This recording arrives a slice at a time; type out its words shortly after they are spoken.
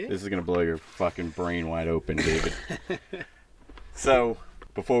This is going to blow your fucking brain wide open, David. So,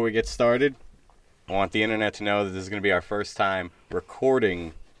 before we get started, I want the internet to know that this is going to be our first time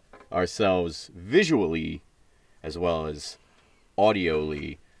recording ourselves visually as well as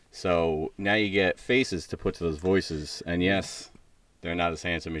audioly. So, now you get faces to put to those voices. And yes, they're not as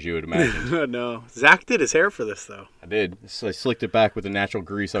handsome as you would imagine. No. Zach did his hair for this, though. I did. So I slicked it back with the natural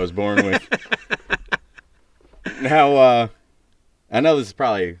grease I was born with. Now, I know this is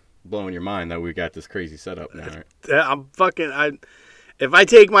probably blowing your mind that we got this crazy setup now, right? If I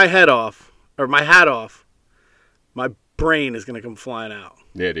take my hat off, my brain is going to come flying out.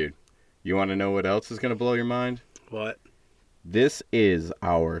 Yeah, dude. You want to know what else is going to blow your mind? What? This is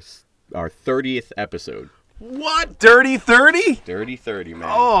our 30th episode. What? Dirty 30? Dirty 30, man.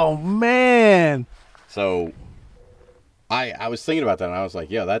 Oh, man. So, I was thinking about that, and I was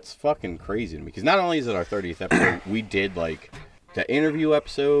like, yo, that's fucking crazy to me. Because not only is it our 30th episode, we did, like, the interview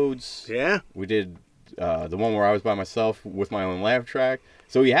episodes. Yeah. We did the one where I was by myself with my own laugh track.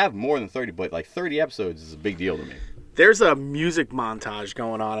 So we have more than 30, but, like, 30 episodes is a big deal to me. There's a music montage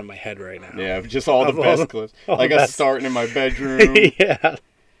going on in my head right now. Yeah, just all the best clips. Like us starting in my bedroom. Yeah.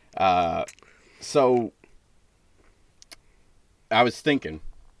 So, I was thinking,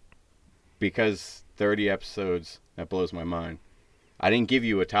 because 30 episodes, that blows my mind. I didn't give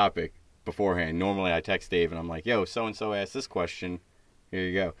you a topic beforehand. Normally, I text Dave, and I'm like, yo, so-and-so asked this question. Here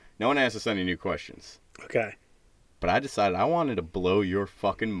you go. No one asked us any new questions. Okay. But I decided I wanted to blow your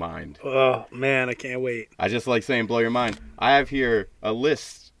fucking mind. Oh, man, I can't wait. I just like saying blow your mind. I have here a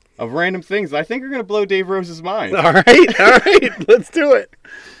list of random things that I think are going to blow Dave Rose's mind. All right. Let's do it.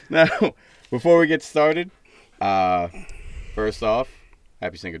 Now, before we get started, first off,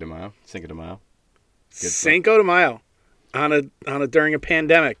 happy Cinco de Mayo. Cinco de Mayo. Cinco de Mayo. During a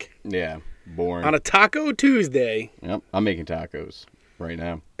pandemic. Yeah, boring. On a Taco Tuesday. Yep, I'm making tacos right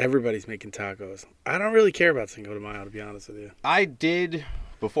now. Everybody's making tacos. I don't really care about Cinco de Mayo, to be honest with you. I did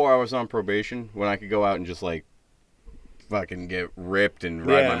before I was on probation, when I could go out and just, like, fucking get ripped and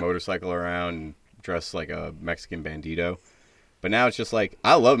ride my motorcycle around and dress like a Mexican bandito. But now it's just like,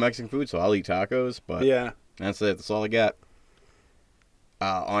 I love Mexican food, so I'll eat tacos, but that's it. That's all I got.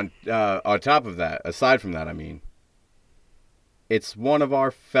 On top of that, aside from that, I mean, it's one of our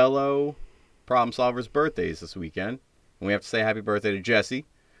fellow problem solvers' birthdays this weekend. And we have to say happy birthday to Jesse.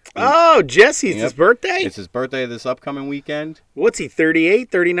 Oh, Jesse, it's his birthday? It's his birthday this upcoming weekend. What's he, 38,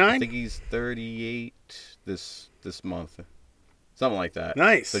 39? I think he's 38 this month. Something like that.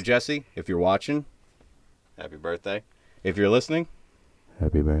 Nice. So, Jesse, if you're watching, happy birthday. If you're listening,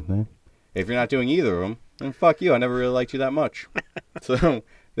 happy birthday. If you're not doing either of them, then fuck you. I never really liked you that much. So,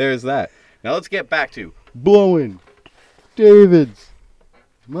 there's that. Now, let's get back to blowing David's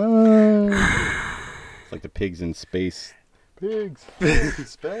mind. It's like the pigs in space. Pigs in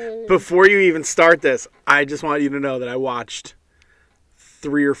space. Before you even start this, I just want you to know that I watched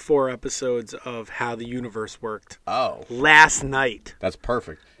 3 or 4 episodes of How the Universe Worked. Oh. Last night. That's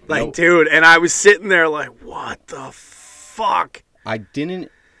perfect. Like, dude, and I was sitting there like, what the fuck? I didn't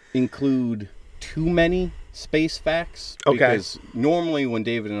include too many space facts. Okay. Because normally when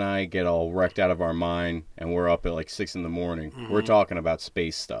David and I get all wrecked out of our mind and we're up at like 6 in the morning, we're talking about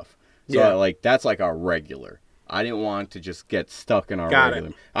space stuff. So like that's like our regular. I didn't want to just get stuck in our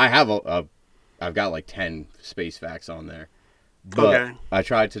regular. I have I've got like 10 space facts on there. But I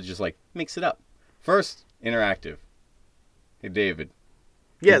tried to just like mix it up. First, interactive. Hey David.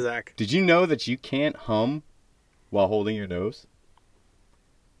 Yeah, Zach. Did you know that you can't hum while holding your nose?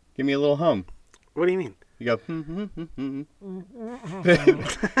 Give me a little hum. What do you mean? You go,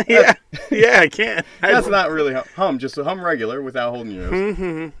 yeah, I can. That's not really hum, just a hum regular without holding your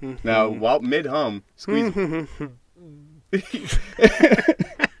nose. Now, while mid-hum, squeeze it.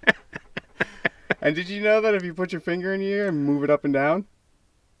 And did you know that if you put your finger in your ear and move it up and down,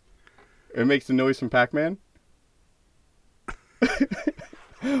 it makes the noise from Pac-Man?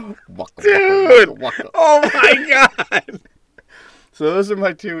 Dude! Oh my god! So those are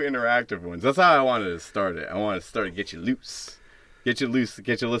my 2 interactive ones. That's how I wanted to start it. I wanted to start to get you loose. Get you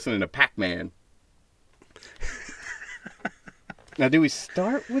listening to Pac-Man. Now, do we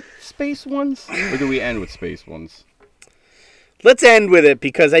start with space ones? Or do we end with space ones? Let's end with it,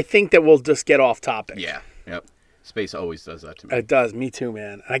 because I think that we'll just get off topic. Yeah. Yep. Space always does that to me. It does. Me too,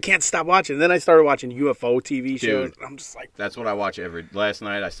 man. I can't stop watching. And then I started watching UFO TV shows. Dude, I'm just like... That's what I watch last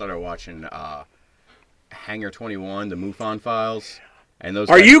night I started watching Hangar 21, the MUFON Files. And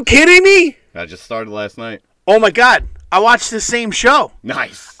those. Are you kidding me? I just started last night. Oh my god. I watched the same show.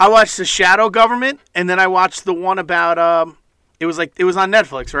 Nice. I watched the Shadow Government, and then I watched the one about it was on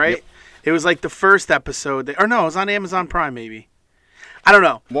Netflix, right? Yep. It was like the first episode. Or no, it was on Amazon Prime maybe. I don't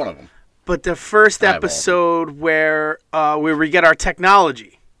know. One of them. But the first episode where we get our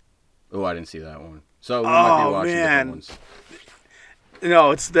technology. Oh, I didn't see that one. So we might be watching different ones.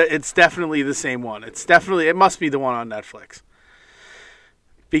 No, it's definitely the same one. It must be the one on Netflix.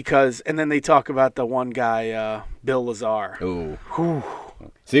 And then they talk about the one guy, Bill Lazar. Ooh. Whew.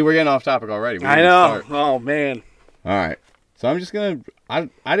 See, we're getting off topic already. I know. Oh, man. All right. So I'm just going to...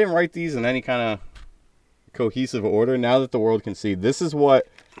 I didn't write these in any kind of cohesive order. Now that the world can see, this is what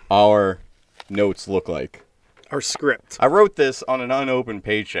our notes look like. Our script. I wrote this on an unopened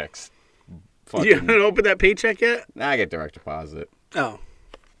paychecks. You haven't opened that paycheck yet? Nah, I get direct deposit. Oh.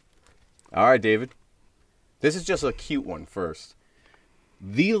 All right, David. This is just a cute one first.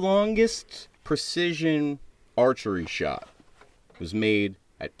 The longest precision archery shot was made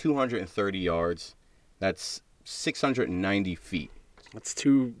at 230 yards. That's 690 feet. That's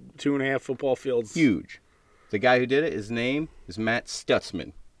two and a half football fields. Huge. The guy who did it, his name is Matt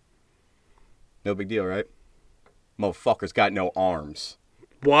Stutzman. No big deal, right? Motherfucker's got no arms.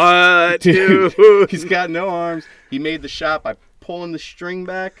 What, dude? He's got no arms. He made the shot by pulling the string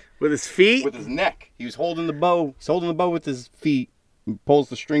back. With his feet? With his neck. He was holding the bow. He's holding the bow with his feet. He pulls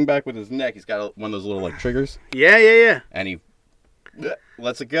the string back with his neck. He's got one of those little, triggers. Yeah. And he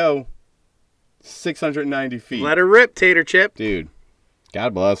lets it go. 690 feet. Let her rip, Tater Chip. Dude,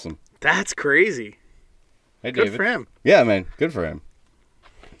 God bless him. That's crazy. Hey, David. Good for him. Yeah, man. Good for him.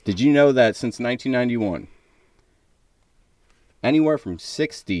 Did you know that since 1991, anywhere from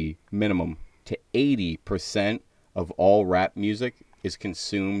 60 minimum to 80% of all rap music is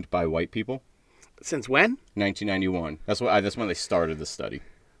consumed by white people? Since when? 1991. That's when they started the study.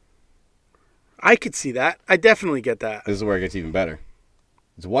 I could see that. I definitely get that. This is where it gets even better.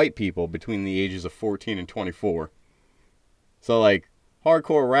 It's white people between the ages of 14 and 24. So,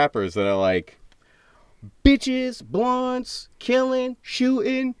 hardcore rappers that are bitches, blunts, killing,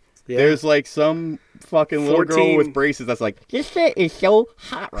 shooting. Yeah. There's some fucking little girl with braces that's like, this shit is so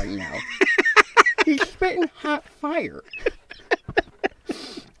hot right now. He's spitting hot fire.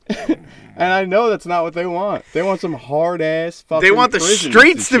 And I know that's not what they want. They want some hard ass fucking. They want the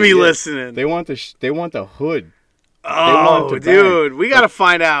streets to be listening. They want the hood. Oh, dude, we gotta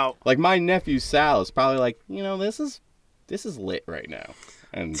find out. My nephew Sal is probably this is lit right now,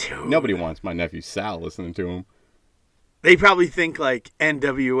 and dude, nobody wants my nephew Sal listening to him. They probably think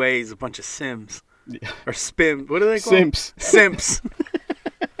NWA is a bunch of Sims or Spim. What are they called? Simps.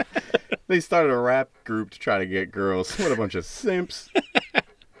 They started a rap group to try to get girls. What a bunch of simps.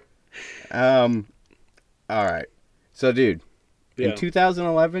 All right. So, dude, in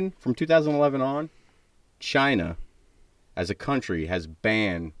 2011, from 2011 on, China, as a country, has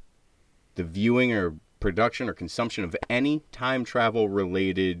banned the viewing or production or consumption of any time travel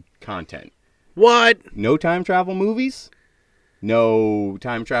related content. What? No time travel movies? No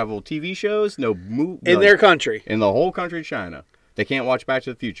time travel TV shows? In their country? In the whole country of China. They can't watch Back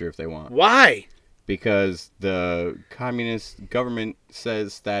to the Future if they want. Why? Because the communist government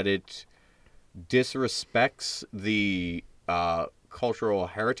says that it disrespects the cultural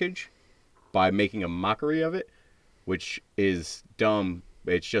heritage by making a mockery of it, which is dumb.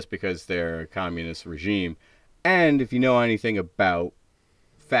 It's just because they're a communist regime. And if you know anything about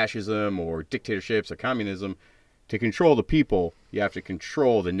fascism or dictatorships or communism, to control the people, you have to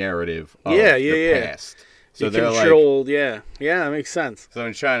control the narrative of the past. So they're controlled, that makes sense. So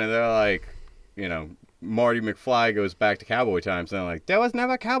in China, they're Marty McFly goes back to cowboy times, and they're like, there was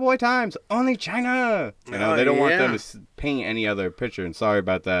never cowboy times, only China. They don't want them to paint any other picture, and sorry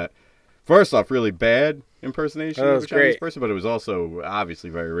about that. First off, really bad impersonation of a Chinese person, but it was also obviously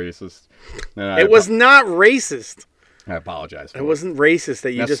very racist. It was not racist. I apologize for it. It wasn't racist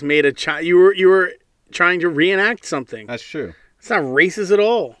that you just made a you were trying to reenact something. That's true. It's not racist at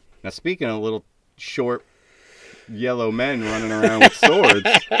all. Now, speaking of little short yellow men running around with swords.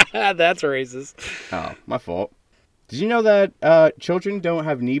 That's racist. Oh, my fault. Did you know that children don't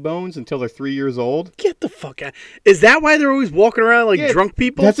have knee bones until they're 3 years old? Get the fuck out. Is that why they're always walking around drunk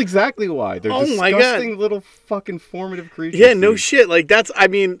people? That's exactly why. They're disgusting little fucking formative creatures. Yeah, no shit.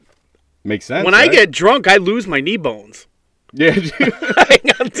 Makes sense. When I get drunk, I lose my knee bones. Yeah, dude.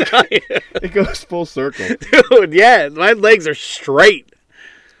 I'm telling you. It goes full circle. Dude, yeah. My legs are straight.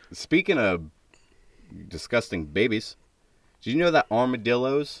 Speaking of disgusting babies, did you know that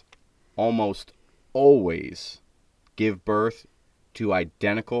armadillos almost always give birth to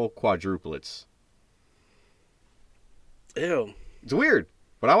identical quadruplets? Ew. It's weird.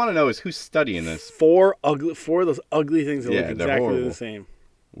 What I want to know is who's studying this. Four of those ugly things that look exactly the same.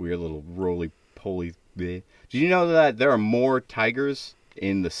 Weird little roly-poly. Did you know that there are more tigers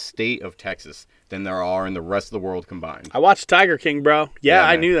in the state of Texas than there are in the rest of the world combined. I watched Tiger King, bro. Yeah,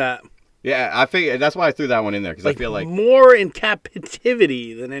 I knew that. Yeah, I figured that's why I threw that one in there because I feel like more in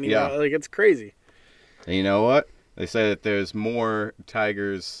captivity than anyone. Like it's crazy. And you know what? They say that there's more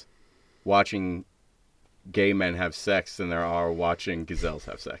tigers watching gay men have sex than there are watching gazelles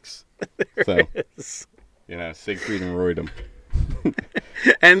have sex. There is. You know, Siegfried and Roydom.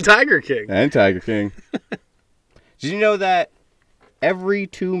 And Tiger King. And Tiger King. Did you know that every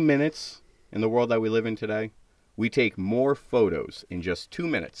 2 minutes in the world that we live in today, we take more photos in just 2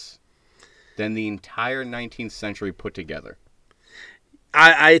 minutes than the entire 19th century put together?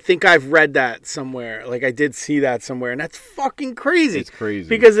 I think I've read that somewhere. Like, I did see that somewhere, and that's fucking crazy. It's crazy.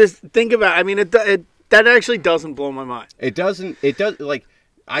 Because think about it. I mean, that actually doesn't blow my mind. It doesn't. It does. Like,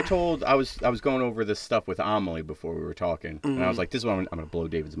 I was going over this stuff with Amelie before we were talking, and I was like, this is what I'm going to blow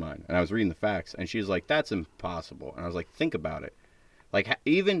David's mind. And I was reading the facts, and she was like, that's impossible. And I was like, think about it. Like, not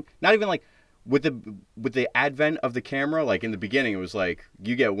even like, with the advent of the camera, like in the beginning, it was like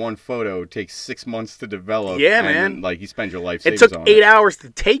you get one photo, it takes 6 months to develop. Yeah, and man. Then, like you spend your life savings it took on 8 hours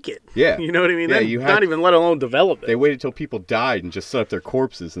to take it. Yeah, you know what I mean. Yeah, Not even let alone develop it. They waited till people died and just set up their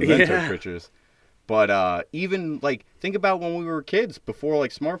corpses and then took pictures. But even like think about when we were kids before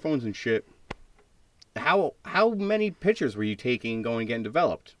like smartphones and shit. How many pictures were you taking and going getting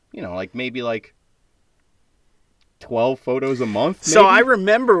developed? You know, like maybe like 12 photos a month, maybe? So I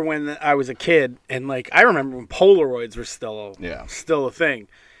remember when I was a kid, and like I remember when Polaroids were still a thing,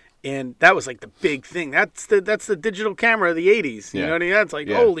 and that was like the big thing. That's the digital camera of the 80s. You know what I mean? That's like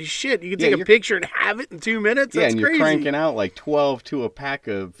holy shit! You can take a picture and have it in 2 minutes. That's and crazy. You're cranking out like 12 to a pack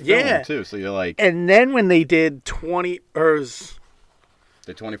of film too. So you're like, and then when they did the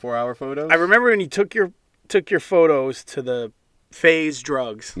 24-hour photos. I remember when you took your photos to the Phase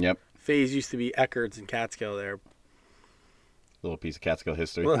drugs. Yep. Phase used to be Eckerd's and Catskill there. Little piece of Catskill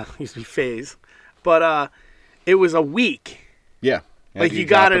history. Well, it used to be Phase. But it was a week. Yeah. Like you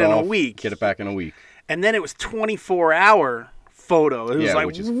got it in a week. Get it back in a week. And then it was 24-hour photo. It was like,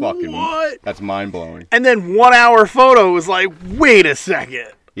 which is fucking, what? That's mind-blowing. And then 1 hour photo was like, wait a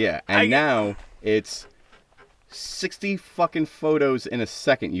second. Yeah, and now it's 60 fucking photos in a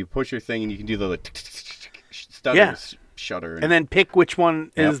second. You push your thing and you can do the stutter shutter. And then pick which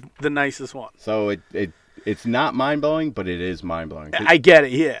one is the nicest one. So it's not mind-blowing, but it is mind-blowing. I get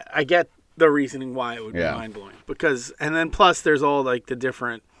it, yeah. I get the reasoning why it would be mind-blowing. And then plus there's all like the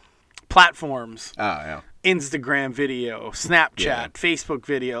different platforms. Oh, yeah. Instagram video, Snapchat, Facebook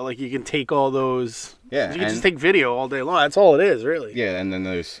video. Like you can take all those. Yeah. You can just take video all day long. That's all it is, really. Yeah, and then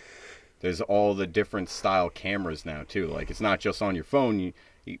there's all the different style cameras now, too. Like it's not just on your phone.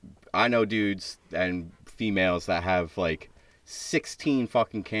 I know dudes and females that have like 16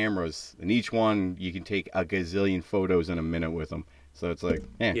 fucking cameras, and each one you can take a gazillion photos in a minute with them. So it's like,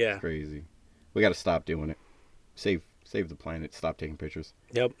 it's crazy. We got to stop doing it. Save the planet. Stop taking pictures.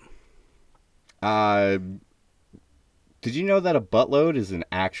 Yep. Did you know that a buttload is an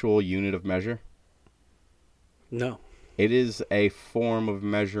actual unit of measure? No. It is a form of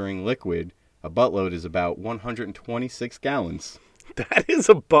measuring liquid. A buttload is about 126 gallons. That is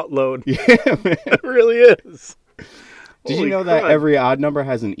a buttload. Yeah, man. It really is. Did you know that every odd number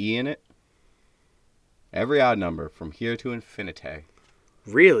has an E in it? Every odd number from here to infinity.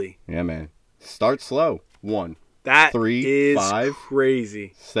 Really? Yeah, man. Start slow. 1, that 3, is 5,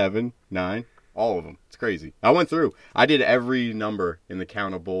 crazy. 7, 9. All of them. It's crazy. I went through. I did every number in the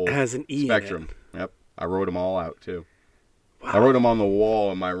countable has an E spectrum. In it. Yep. I wrote them all out, too. Wow. I wrote them on the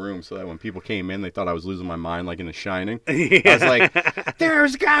wall in my room so that when people came in, they thought I was losing my mind like in The Shining. I was like,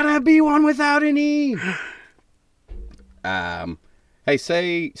 there's gotta be one without an E. Hey,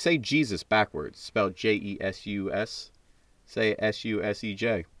 say Jesus backwards. Spelled Jesus. Say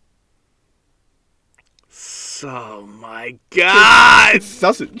Susej. Oh, my God.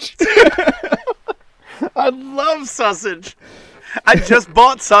 Sausage. I love sausage. I just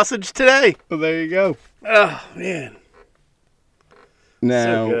bought sausage today. Well, there you go. Oh, man. Now,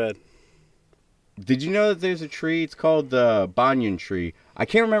 so good. Did you know that there's a tree? It's called the banyan tree. I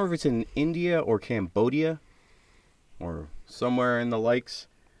can't remember if it's in India or Cambodia or somewhere in the likes.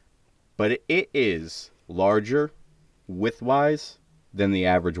 But it is larger, width-wise, than the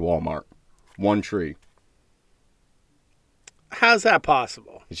average Walmart. One tree. How's that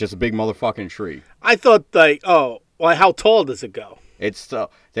possible? It's just a big motherfucking tree. I thought, like, how tall does it go? It's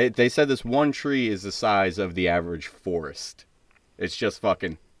they said this one tree is the size of the average forest. It's just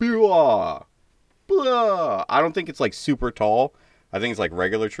fucking blah, blah. I don't think it's like super tall. I think it's like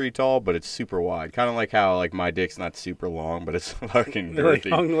regular tree tall, but it's super wide. Kind of like how like my dick's not super long, but it's fucking girthy.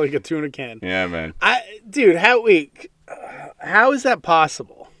 Like hung like a tuna can. Yeah, man. Dude, how is that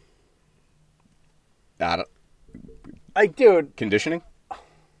possible? Like, dude. Conditioning?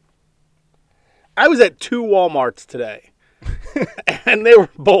 I was at 2 Walmarts today. And they were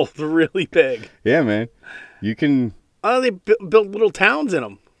both really big. Yeah, man. You can... They built little towns in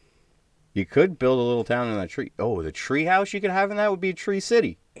them. You could build a little town in that tree. Oh, the tree house you could have in that would be a tree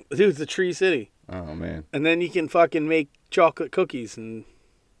city. Dude, it's a tree city. Oh, man. And then you can fucking make chocolate cookies and...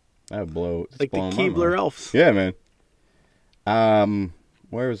 That would blow... Like the Keebler elves. Yeah, man.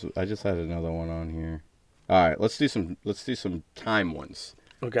 I just had another one on here. All right, let's do some time ones.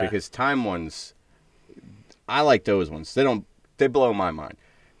 Okay. Because time ones, I like those ones. They blow my mind.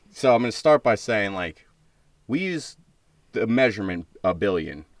 So I'm going to start by saying, like, we use the measurement a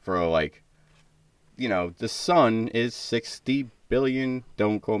billion for, like, you know, the sun is 60 billion.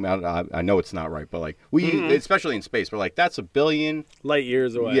 Don't quote me. I know it's not right, but, like, especially in space, we're like, that's a billion light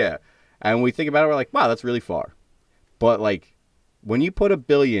years away. Yeah. And we think about it, we're like, wow, that's really far. But, like, when you put a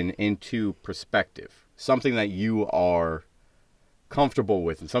billion into perspective, something that you are comfortable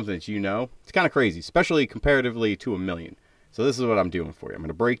with and something that you know, it's kind of crazy, especially comparatively to a million. So this is what I'm doing for you. I'm going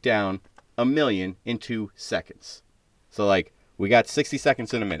to break down a million into seconds. So, like, we got 60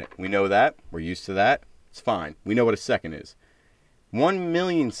 seconds in a minute. We know that. We're used to that. It's fine. We know what a second is. 1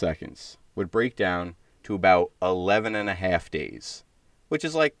 million seconds would break down to about 11 and a half days, which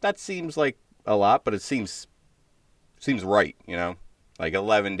is like, that seems like a lot, but it seems right, you know? Like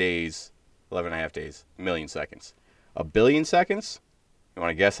 11 days, 11 and a half days, a million seconds. A billion seconds? You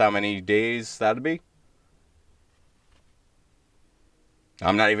want to guess how many days that would be?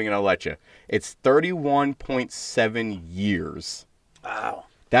 I'm not even going to let you. It's 31.7 years. Wow.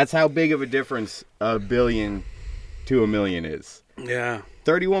 That's how big of a difference a billion to a million is. Yeah.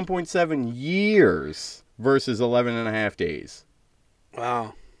 31.7 years versus 11 and a half days.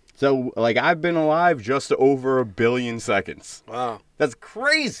 Wow. So, like, I've been alive just over a billion seconds. Wow. That's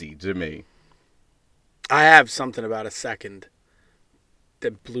crazy to me. I have something about a second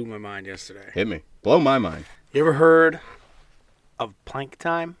that blew my mind yesterday. Hit me. Blow my mind. You ever heard of plank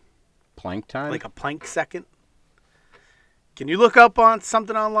time? Plank time? Like a plank second? Can you look up on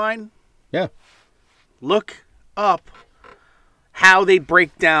something online? Yeah. Look up how they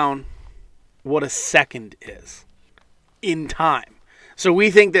break down what a second is in time. So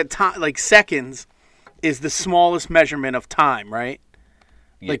we think that time, like seconds, is the smallest measurement of time, right?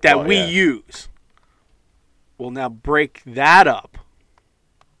 Like that we use. Well, now break that up.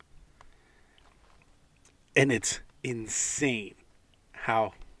 And it's insane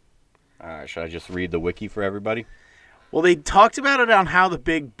how... Should I just read the wiki for everybody? Well, they talked about it on how the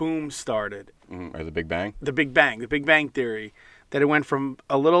Big Boom started. Or the Big Bang? The Big Bang Theory. That it went from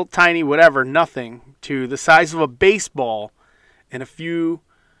a little tiny whatever, nothing, to the size of a baseball in a few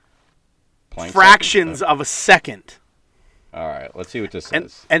fractions of a second. All right, let's see what this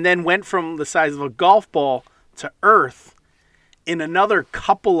says. And then went from the size of a golf ball to Earth in another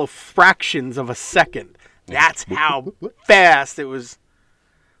couple of fractions of a second. That's how fast it was.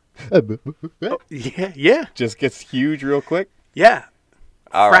 Yeah. Just gets huge real quick? Yeah.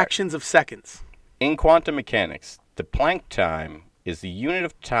 All fractions of seconds. In quantum mechanics, the Planck time is the unit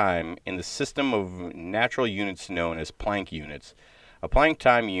of time in the system of natural units known as Planck units. A Planck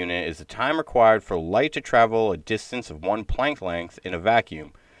time unit is the time required for light to travel a distance of 1 Planck length in a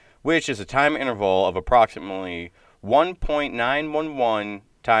vacuum, which is a time interval of approximately 1.911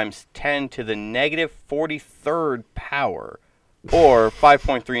 times 10 to the negative 43rd power, or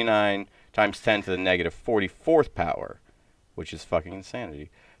 5.39 times 10 to the negative 44th power, which is fucking insanity.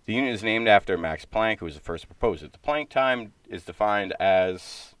 The unit is named after Max Planck, who was the first to propose it. The Planck time is defined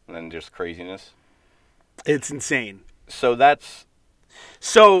as, and then just craziness. It's insane. So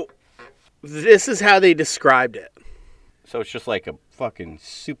this is how they described it. So it's just like a fucking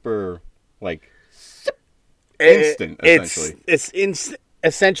super, like, instant, essentially. It's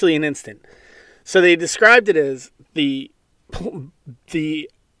essentially an instant. So they described it as the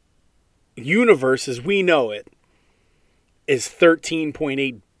universe as we know it is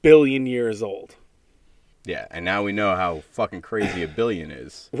 13.8 billion years old. Yeah, and now we know how fucking crazy a billion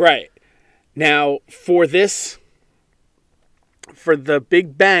is. Right. Now, for the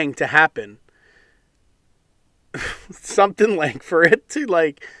Big Bang to happen, something like, for it to,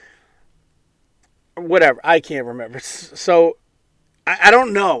 like, whatever, I can't remember. So, I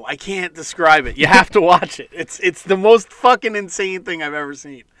don't know. I can't describe it. You have to watch it. It's the most fucking insane thing I've ever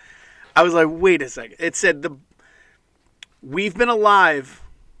seen. I was like, wait a second. It said we've been alive,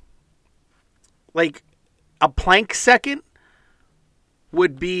 like, a Planck second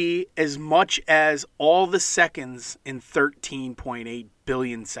would be as much as all the seconds in 13.8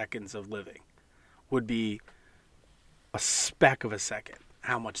 billion seconds of living would be a speck of a second.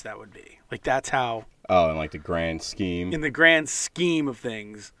 how much that would be. Like, that's how... Oh, in like the grand scheme? In the grand scheme of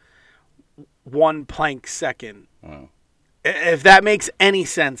things, 1 plank second. Oh. If that makes any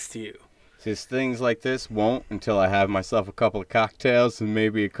sense to you. Just things like this won't until I have myself a couple of cocktails and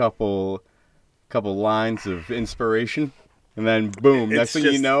maybe a couple lines of inspiration. And then, boom, next thing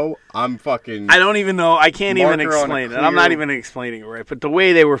you know, I'm fucking... I don't even know. I can't even explain it. I'm not even explaining it right. But the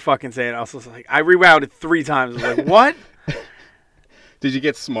way they were fucking saying it, I was just like... I rewound it 3 times. I was like, what? Did you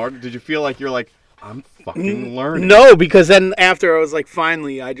get smart? Did you feel like you're like, I'm fucking learning? No, because then after I was like,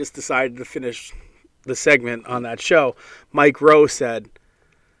 finally, I just decided to finish the segment on that show. Mike Rowe said,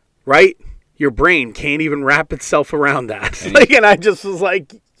 right? Your brain can't even wrap itself around that. And I just was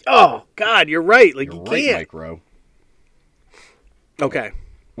like, oh, God, you're right. Like, you can't. Mike Rowe. Okay.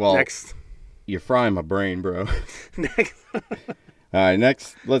 Well, next. You're frying my brain, bro. Next. All right,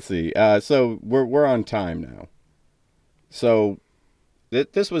 next. Let's see. So we're on time now. So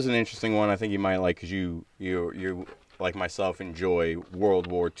this was an interesting one. I think you might like because you like myself enjoy World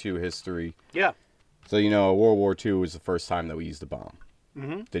War II history. Yeah. So World War II was the first time that we used the bomb,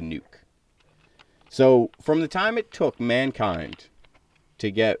 the nuke. So from the time it took mankind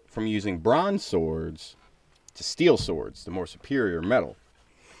to get from using bronze swords to steel swords, the more superior metal,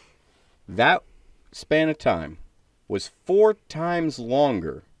 that span of time was 4 times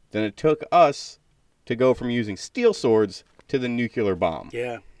longer than it took us to go from using steel swords to the nuclear bomb.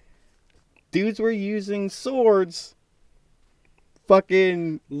 Yeah. Dudes were using swords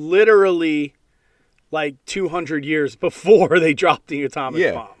fucking... literally like 200 years before they dropped the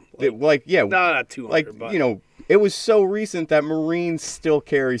atomic bomb. No, not 200, but... it was so recent that Marines still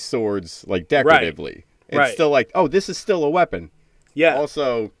carry swords, like, decoratively. Right. It's still like, oh, this is still a weapon. Yeah.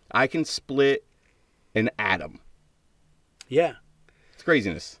 Also, I can split an atom. Yeah. It's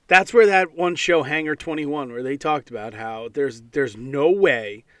craziness. That's where that one show, Hangar 21, where they talked about how there's no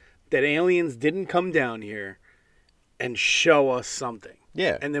way that aliens didn't come down here and show us something.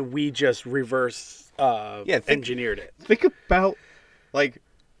 Yeah. And then we just reverse engineered it. Think about, like,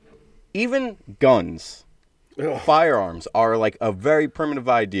 even guns... Firearms are like a very primitive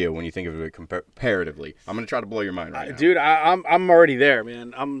idea when you think of it comparatively. I'm going to try to blow your mind right now. Dude, I'm already there,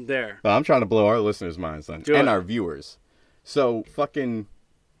 man. I'm there. Well, I'm trying to blow our listeners' minds then, and our viewers. So,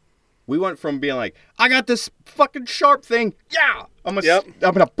 we went from being like, I got this fucking sharp thing. Yeah! I'm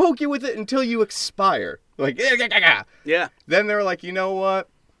going to poke you with it until you expire. Like, yeah. Then they were like, you know what?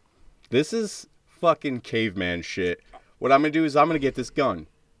 This is fucking caveman shit. What I'm going to do is I'm going to get this gun.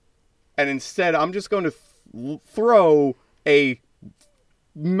 And instead, I'm just going to throw a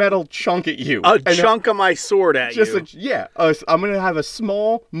metal chunk at you. A chunk of my sword at you. I'm going to have a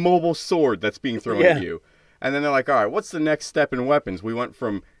small mobile sword that's being thrown at you. And then they're like, all right, what's the next step in weapons? We went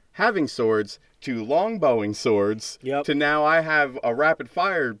from having swords to longbowing swords to now I have a rapid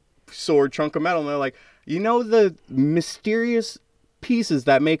fire sword chunk of metal. And they're like, the mysterious pieces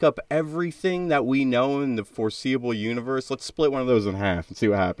that make up everything that we know in the foreseeable universe, let's split one of those in half and see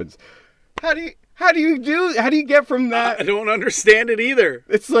what happens. How do you get from that? I don't understand it either.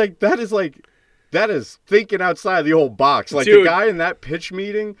 It's like, that is thinking outside the old box. Like, the guy in that pitch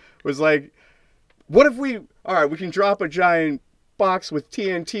meeting was like, what if we can drop a giant box with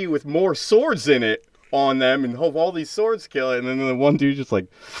TNT with more swords in it on them and hope all these swords kill it. And then the one dude just like,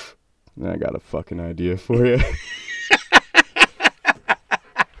 I got a fucking idea for you.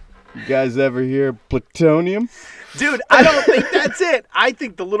 You guys ever hear plutonium? Dude, I don't think that's it. I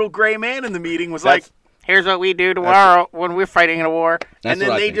think the little gray man in the meeting was like, here's what we do tomorrow when we're fighting in a war. And then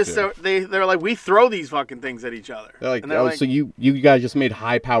they're like, we throw these fucking things at each other. They're like, so you guys just made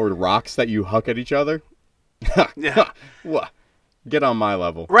high-powered rocks that you huck at each other? Yeah. What? Get on my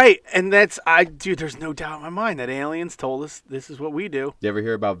level. Right. And dude, there's no doubt in my mind that aliens told us this is what we do. You ever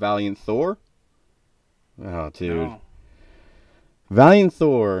hear about Valiant Thor? Oh, dude. No. Valiant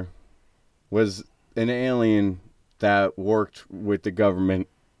Thor was an alien that worked with the government.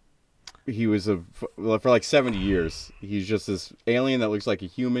 He was for like 70 years. He's just this alien that looks like a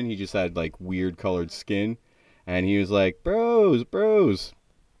human. He just had like weird colored skin. And he was like, bros,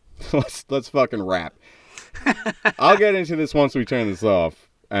 let's fucking rap. I'll get into this once we turn this off.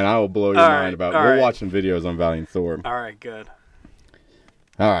 And I will blow your mind about we'll watch some videos on Valiant Thor. All right, good.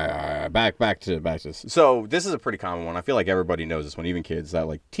 All right. Back to this. So this is a pretty common one. I feel like everybody knows this one, even kids, that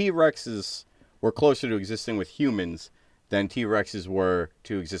like T-Rexes were closer to existing with humans than T-Rexes were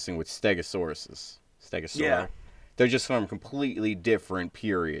to existing with Stegosauruses. Yeah. They're just from completely different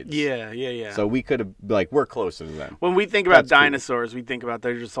periods. Yeah. So we could have, like, we're closer to them. When we think about dinosaurs, we think about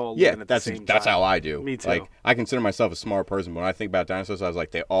they're just all living at the same time. That's how I do. Me too. Like, I consider myself a smart person, but when I think about dinosaurs, I was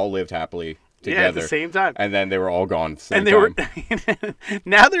like, they all lived happily together. Yeah, at the same time. And then they were all gone at the same time. Were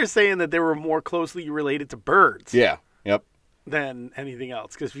now they're saying that they were more closely related to birds. Yeah. Yep. Than anything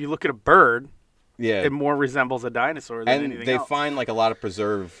else. Because if you look at a bird, it more resembles a dinosaur than anything else. And they find like a lot of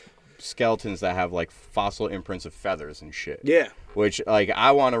preserved skeletons that have like fossil imprints of feathers and shit. Yeah. Which, like,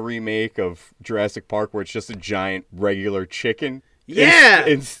 I want a remake of Jurassic Park where it's just a giant regular chicken. Yeah.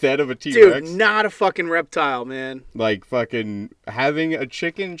 Instead of a T-Rex. Dude, not a fucking reptile, man. Like, fucking having a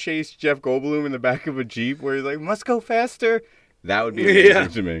chicken chase Jeff Goldblum in the back of a Jeep where he's like, must go faster. That would be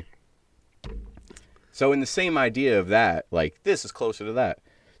amazing to me. So in the same idea of that, like, this is closer to that.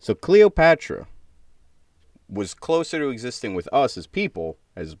 So Cleopatra was closer to existing with us as people,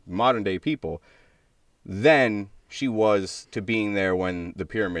 as modern day people, than she was to being there when the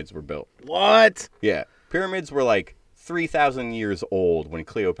pyramids were built. What? Yeah. Pyramids were like 3,000 years old when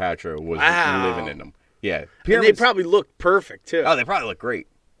Cleopatra was living in them. Yeah. Pyramids, and they probably looked perfect, too. Oh, they probably looked great.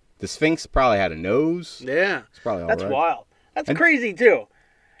 The Sphinx probably had a nose. Yeah. It's probably all That's wild. That's crazy, too.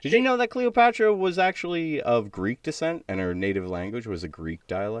 Did you know that Cleopatra was actually of Greek descent and her native language was a Greek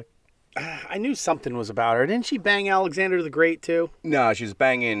dialect? I knew something was about her. Didn't she bang Alexander the Great, too? No, she was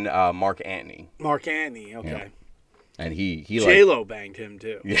banging Mark Antony. Mark Antony, okay. Yeah. And he J-Lo banged him,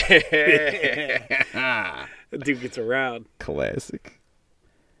 too. Yeah. The dude gets around. Classic.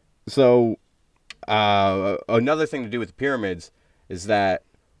 So, another thing to do with the pyramids is that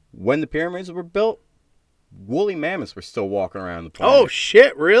when the pyramids were built, woolly mammoths were still walking around the planet. Oh,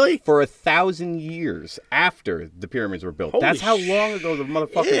 shit, really? For 1,000 years after the pyramids were built. That's how long ago the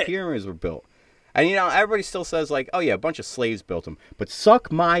motherfucking pyramids were built. And, you know, everybody still says, like, oh, yeah, a bunch of slaves built them. But suck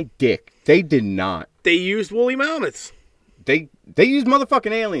my dick. They did not. They used woolly mammoths. They used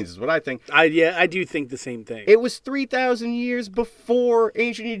motherfucking aliens, is what I think. I do think the same thing. It was 3,000 years before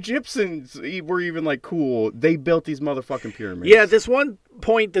ancient Egyptians were even, like, cool. They built these motherfucking pyramids. Yeah, this one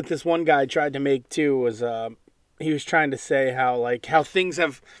point that this one guy tried to make, too, was he was trying to say how things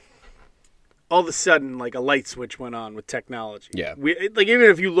have... all of a sudden, like, a light switch went on with technology. Yeah. Like, even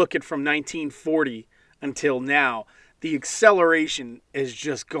if you look at from 1940 until now, the acceleration is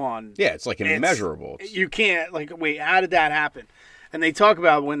just gone. Yeah, it's like immeasurable. You can't, like, wait, how did that happen? And they talk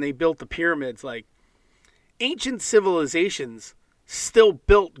about when they built the pyramids, like, ancient civilizations still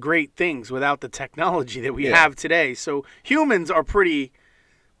built great things without the technology that we have today. So humans are pretty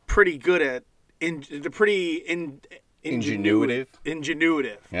good at, ingenuitive.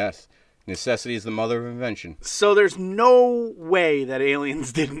 Yes. Necessity is the mother of invention. So there's no way that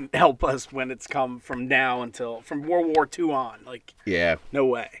aliens didn't help us when it's come from World War II on. Like, yeah. No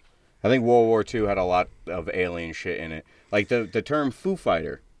way. I think World War II had a lot of alien shit in it. Like the term Foo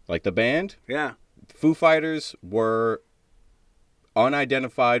Fighter, like the band. Yeah. Foo Fighters were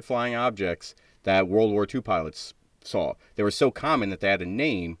unidentified flying objects that World War II pilots saw. They were so common that they had a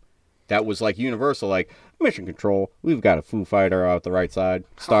name that was like universal, like Mission Control. We've got a Foo Fighter out the right side,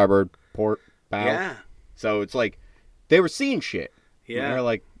 starboard, port, bow. Yeah. So it's like they were seeing shit. Yeah. And they're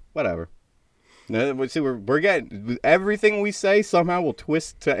like, whatever. See, we're getting everything we say somehow will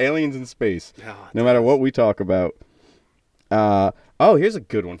twist to aliens in space, no matter what we talk about. Here's a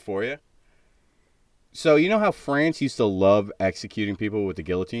good one for you. So you know how France used to love executing people with the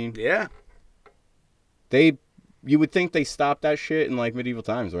guillotine? Yeah. You would think they stopped that shit in like medieval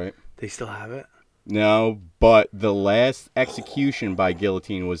times, right? They still have it? No, but the last execution by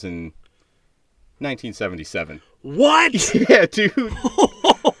guillotine was in 1977. What? Yeah, dude.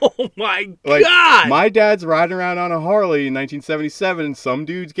 Oh my God. My dad's riding around on a Harley in 1977 and some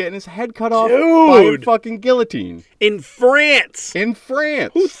dude's getting his head cut off by a fucking guillotine. In France.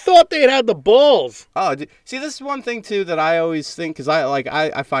 Who thought they had the balls? Oh, see, this is one thing too that I always think, because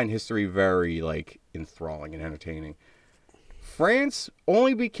I find history very like enthralling and entertaining. France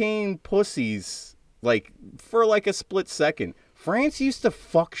only became pussies like for like a split second. France used to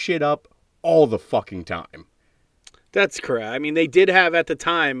fuck shit up all the fucking time. That's correct. I mean, they did have at the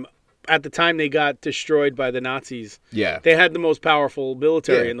time they got destroyed by the Nazis. Yeah. They had the most powerful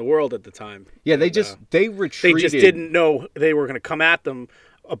military in the world at the time. Yeah, they retreated. They just didn't know they were going to come at them,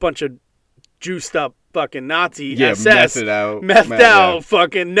 a bunch of juiced up fucking Nazi SS. Methed out,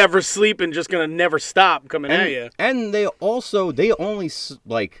 fucking never sleeping, just going to never stop coming at you. And they only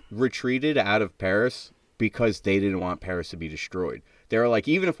like retreated out of Paris because they didn't want Paris to be destroyed. They were like,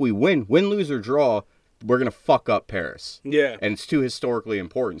 even if we win, lose, or draw, we're going to fuck up Paris. Yeah. And it's too historically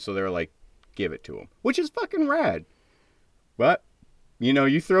important, so they're like, give it to them. Which is fucking rad. But,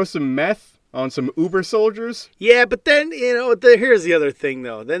 you throw some meth on some Uber soldiers. Yeah, but then, here's the other thing,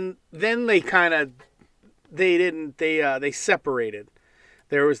 though. Then they kind of, they separated.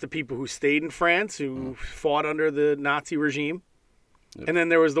 There was the people who stayed in France, who fought under the Nazi regime. Yep. And then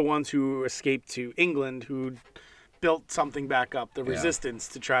there was the ones who escaped to England who built something back up, the resistance,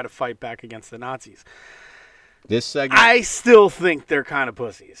 to try to fight back against the Nazis. This segment... I still think they're kind of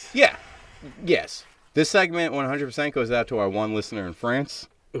pussies. Yeah. Yes. This segment 100% goes out to our one listener in France.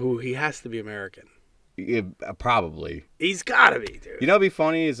 Ooh, he has to be American. Yeah, probably. He's gotta be, dude. You know what'd be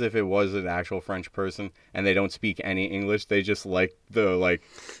funny is if it was an actual French person and they don't speak any English, they just like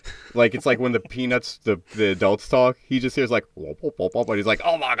it's like when the Peanuts, the adults talk, he just hears like, whoop, whoop, whoop, whoop, and he's like,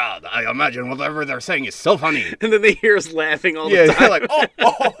 oh my God, I imagine whatever they're saying is so funny. And then they hear us laughing all the time. Yeah, like,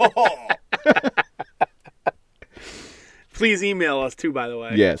 oh. Please email us too, by the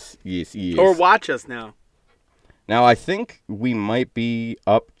way. Yes. Or watch us now. Now, I think we might be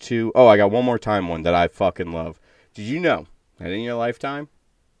up to... Oh, I got one more time one that I fucking love. Did you know that in your lifetime...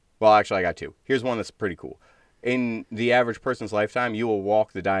 Well, actually, I got two. Here's one that's pretty cool. In the average person's lifetime, you will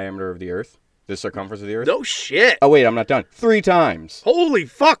walk the diameter of the Earth, the circumference of the Earth. No shit. Oh, wait, I'm not done. 3 times. Holy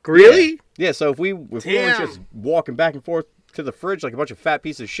fuck, really? Yeah, so if we were just walking back and forth to the fridge like a bunch of fat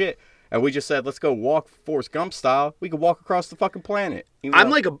pieces of shit... And we just said, let's go walk Forrest Gump style. We could walk across the fucking planet.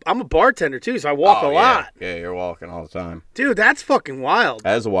 I'm a bartender too, so I walk a lot. Yeah, you're walking all the time. Dude, that's fucking wild.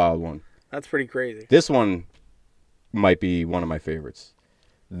 That is a wild one. That's pretty crazy. This one might be one of my favorites.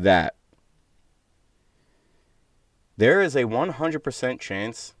 That there is a 100%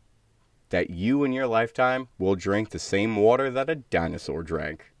 chance that you in your lifetime will drink the same water that a dinosaur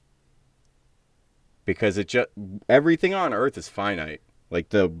drank. Because everything on Earth is finite. Like,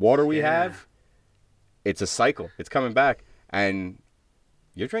 the water we have, it's a cycle. It's coming back. And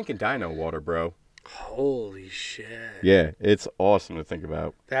you're drinking dino water, bro. Holy shit. Yeah, it's awesome to think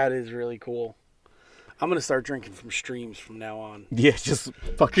about. That is really cool. I'm going to start drinking from streams from now on. Yeah, just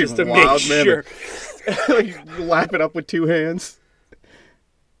fucking just to wild, make sure. Like, lap it up with 2 hands.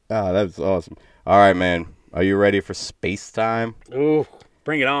 Ah, that's awesome. All right, man. Are you ready for space time? Ooh,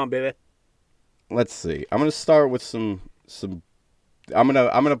 bring it on, baby. Let's see. I'm going to start with some... I'm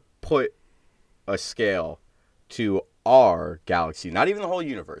gonna put a scale to our galaxy, not even the whole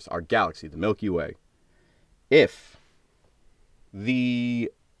universe, our galaxy, the Milky Way. If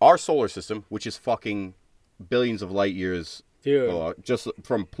our solar system, which is fucking billions of light years, just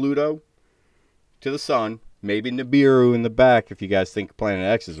from Pluto to the sun, maybe Nibiru in the back if you guys think Planet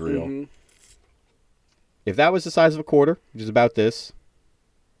X is real. Mm-hmm. If that was the size of a quarter, which is about this,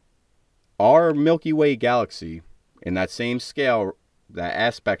 our Milky Way galaxy, in that same scale, that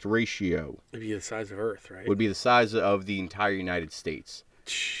aspect ratio... Would be the size of Earth, right? Would be the size of the entire United States.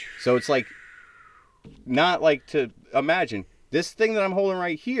 So it's like... Not like to imagine... This thing that I'm holding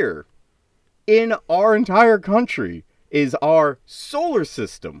right here... In our entire country... Is our solar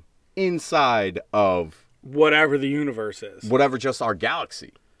system... Inside of... Whatever the universe is. Whatever just our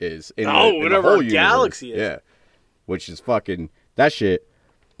galaxy is. Whatever our galaxy is. Yeah. Which is fucking... That shit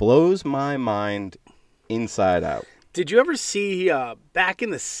blows my mind inside out. Did you ever see, back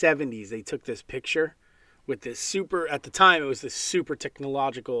in the 70s, they took this picture with this at the time, it was this super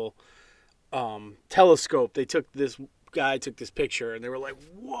technological telescope. This guy took this picture, and they were like,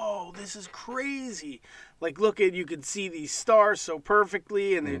 whoa, this is crazy. Like, you could see these stars so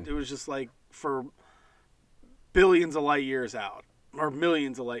perfectly, and it was just like, for billions of light years out, or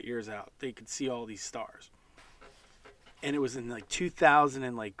millions of light years out, they could see all these stars. And it was in,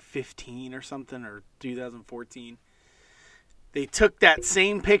 2015 or something, or 2014. They took that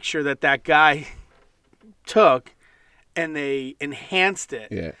same picture that guy took, and they enhanced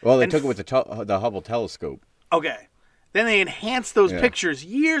it. Yeah. Well, they took it with the Hubble telescope. Okay. Then they enhanced those pictures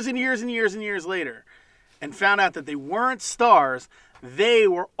years and years and years and years later, and found out that they weren't stars. They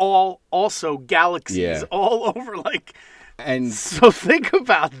were all also galaxies all over. So think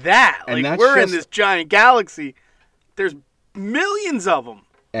about that. We're in this giant galaxy. There's millions of them.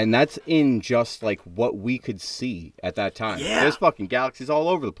 And that's in just, what we could see at that time. Yeah. There's fucking galaxies all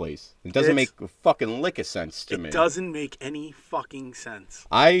over the place. It doesn't make a fucking lick of sense to me. It doesn't make any fucking sense.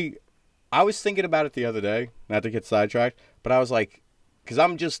 I was thinking about it the other day, not to get sidetracked, but I was like, because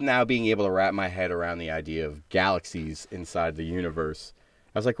I'm just now being able to wrap my head around the idea of galaxies inside the universe.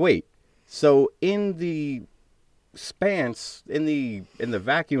 I was like, wait, so in the expanse, in the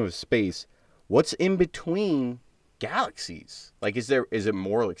vacuum of space, what's in between galaxies? Is it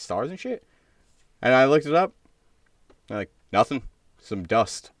more like stars and shit? And I looked it up. I'm like, nothing. Some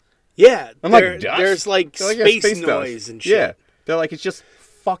dust. Yeah. I'm like, dust? There's space noise dust. and shit. Yeah. They're like, it's just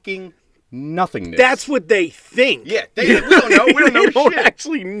fucking nothingness. That's what they think. Yeah. We don't know. We don't know shit. Don't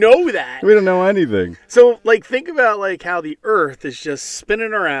actually know that. We don't know anything. So, think about, how the Earth is just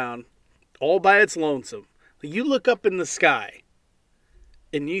spinning around all by its lonesome. You look up in the sky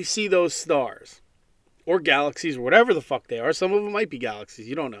and you see those stars. or galaxies, or whatever the fuck they are. Some of them might be galaxies.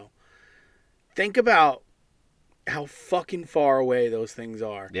 You don't know. Think about how fucking far away those things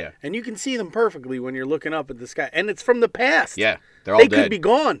are. Yeah. And you can see them perfectly when you're looking up at the sky. And it's from the past. Yeah. They're all dead. They could be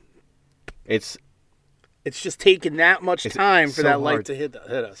gone. It's just taking that much time for that light to hit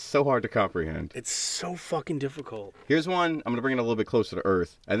us. So hard to comprehend. It's so fucking difficult. Here's one. I'm going to bring it a little bit closer to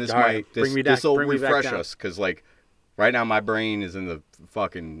Earth. And this will refresh us. Because, like, right now my brain is in the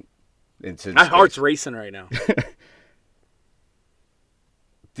fucking... My heart's racing right now.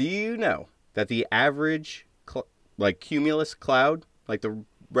 Do you know that the average, cumulus cloud, like the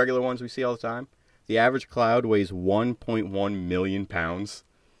regular ones we see all the time, the average cloud weighs 1.1 million pounds?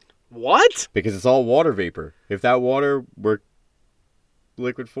 What? Because it's all water vapor. If that water were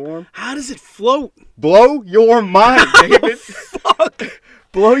liquid form... How does it float? Blow your mind, David. Fuck.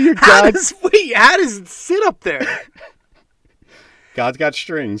 Blow your God. How does it sit up there? God's got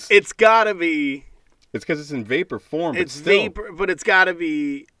strings. It's gotta be... It's because it's in vapor form, but it's vapor, but it's gotta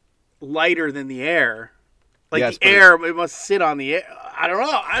be lighter than the air. Like the air, it must sit on the air. I don't know.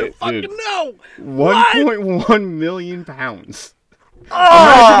 I don't fucking know. 1.1 million pounds.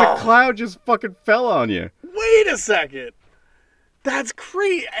 Oh! Imagine a cloud just fucking fell on you. Wait a second. That's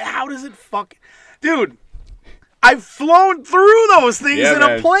crazy. How does it fucking... Dude, I've flown through those things in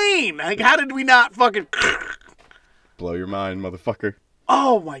a plane. Like, how did we not fucking... Blow your mind, motherfucker.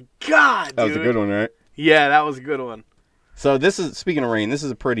 Oh, my God, That was a good one, right? Yeah, that was a good one. So this is, speaking of rain, this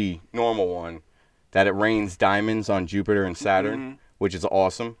is a pretty normal one. That it rains diamonds on Jupiter and Saturn, which is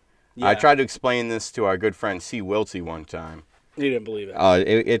awesome. Yeah. I tried to explain this to our good friend C. Wiltsey one time. He didn't believe it.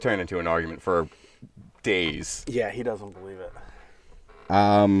 It turned into an argument for days. Yeah, he doesn't believe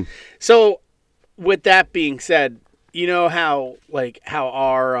it. So, with that being said, you know how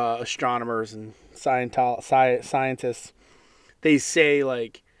our astronomers and scientists, they say,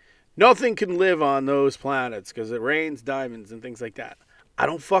 like, nothing can live on those planets because it rains diamonds and things like that. I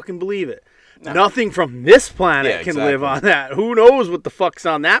don't fucking believe it. No. Nothing from this planet can live on that. Who knows what the fuck's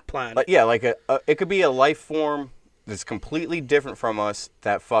on that planet? But yeah, like it could be a life form that's completely different from us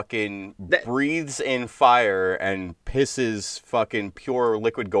that fucking breathes in fire and pisses fucking pure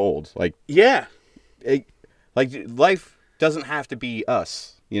liquid gold. Like, yeah, life doesn't have to be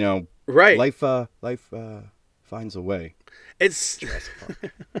us, you know. Right. Life finds a way.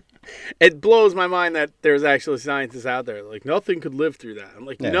 It blows my mind that there's actually scientists out there like nothing could live through that. I'm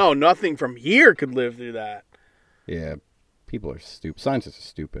like, no, nothing from here could live through that. Yeah, people are stupid. Scientists are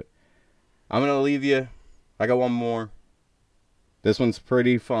stupid. I'm gonna leave you. I got one more. This one's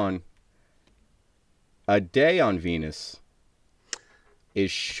pretty fun. A day on Venus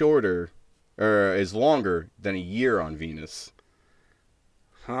is longer than a year on Venus.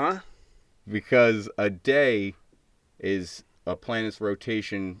 Huh? Because a day is a planet's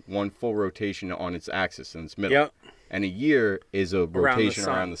rotation, one full rotation on its axis in its middle. Yep. And a year is a rotation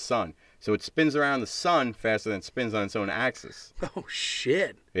around the sun. So it spins around the sun faster than it spins on its own axis. Oh,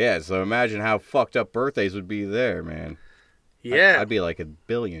 shit. Yeah, so imagine how fucked up birthdays would be there, man. Yeah. I'd be like 1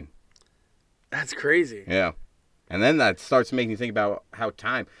 billion. That's crazy. Yeah. And then that starts making you think about how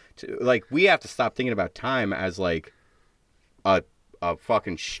time... we have to stop thinking about time as, like, a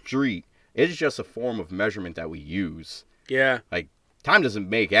fucking street. It's just a form of measurement that we use. Yeah. Like, time doesn't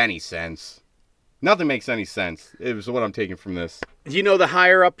make any sense. Nothing makes any sense. It was what I'm taking from this. Do you know the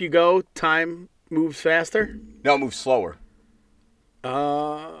higher up you go, time moves faster? No, it moves slower.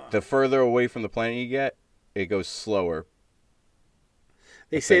 The further away from the planet you get, it goes slower.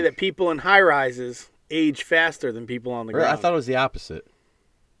 They say that people in high rises age faster than people on the ground. I thought it was the opposite.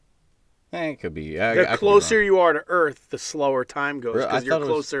 It could be. The closer you are to Earth, the slower time goes because you're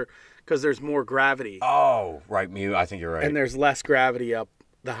closer. Because there's more gravity. Oh, right, I think you're right. And there's less gravity up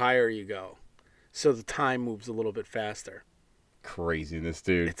the higher you go. So the time moves a little bit faster. Craziness,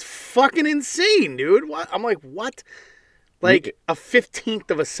 dude. It's fucking insane, dude. What? I'm like, what? Like a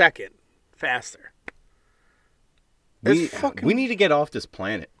 15th of a second faster. We need to get off this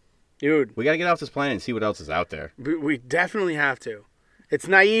planet. Dude. We got to get off this planet and see what else is out there. We definitely have to. It's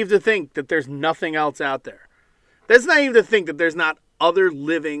naive to think that there's nothing else out there. It's naive to think that there's not other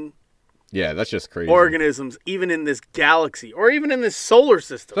living... Yeah, that's just crazy. Organisms, even in this galaxy, or even in this solar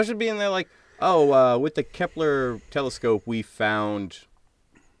system. Especially being there like, with the Kepler telescope, we found,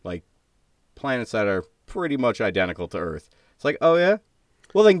 like, planets that are pretty much identical to Earth. It's like, oh, yeah?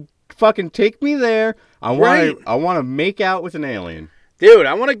 Well, then fucking take me there. I want to make out with an alien. Dude,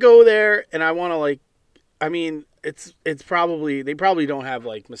 I want to go there, and I want to, like, I mean, they probably don't have,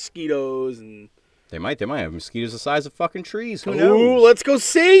 like, mosquitoes and... They might have mosquitoes the size of fucking trees. Who knows? Ooh, let's go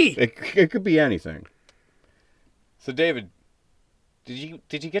see. It could be anything. So, David, Did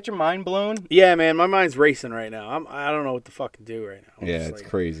you get your mind blown? Yeah, man, my mind's racing right now. I don't know what to fucking do right now. It's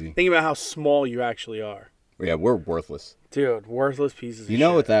crazy. Think about how small you actually are. Yeah, we're worthless. Dude, worthless pieces of shit. You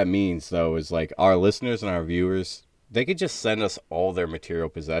know what that means, though, is like our listeners and our viewers, they could just send us all their material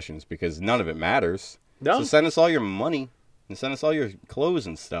possessions because none of it matters. No. So send us all your money and send us all your clothes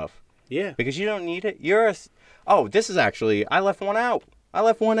and stuff. Yeah. Because you don't need it. This is actually, I left one out.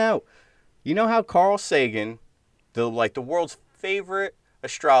 You know how Carl Sagan, the world's favorite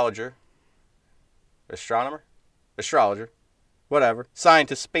astrologer, whatever,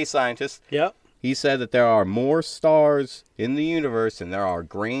 scientist, space scientist. Yep. He said that there are more stars in the universe than there are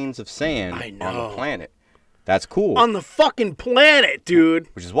grains of sand on the planet. That's cool. On the fucking planet, dude.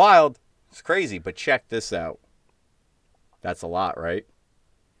 Which is wild. It's crazy, but check this out. That's a lot, right?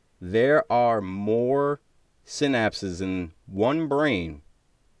 There are more synapses in one brain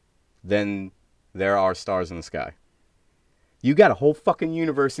than there are stars in the sky. You got a whole fucking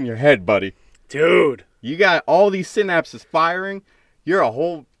universe in your head, buddy. Dude. You got all these synapses firing. You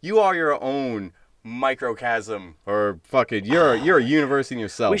are your own microcosm, or fucking, you're a universe in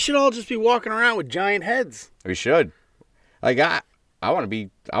yourself. We should all just be walking around with giant heads. We should. Like, I want to be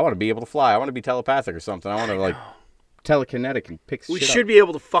able to fly. I want to be telepathic or something. I want to telekinetic and pick shit up. We should be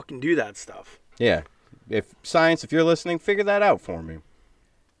able to fucking do that stuff. Yeah. If you're listening, figure that out for me.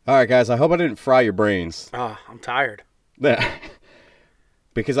 All right, guys. I hope I didn't fry your brains. I'm tired. Yeah.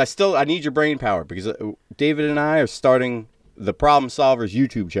 Because I need your brain power. Because David and I are starting the Problem Solvers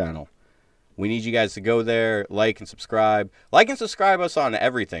YouTube channel. We need you guys to go there, like and subscribe. Like and subscribe us on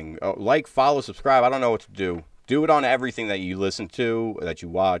everything. Follow, subscribe. I don't know what to do. Do it on everything that you listen to, that you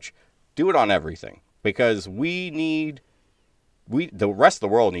watch. Do it on everything. Because the rest of the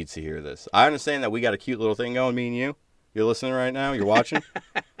world needs to hear this. I understand that we got a cute little thing going, me and you. You're listening right now. You're watching.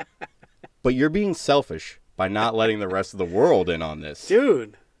 But you're being selfish by not letting the rest of the world in on this.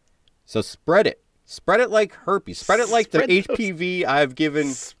 Dude. So spread it. Spread it like herpes. Spread it like the HPV I've given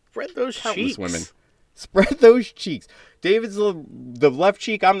Spread those cheeks. Women. Spread those cheeks. David's the left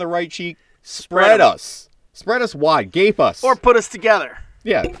cheek. I'm the right cheek. Spread us. Spread us wide. Gape us. Or put us together.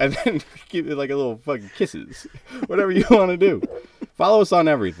 Yeah, and then give it like a little fucking kisses. Whatever you want to do. Follow us on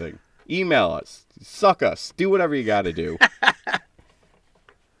everything. Email us. Suck us. Do whatever you got to do.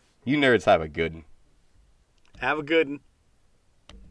 You nerds have a good one. Have a good one.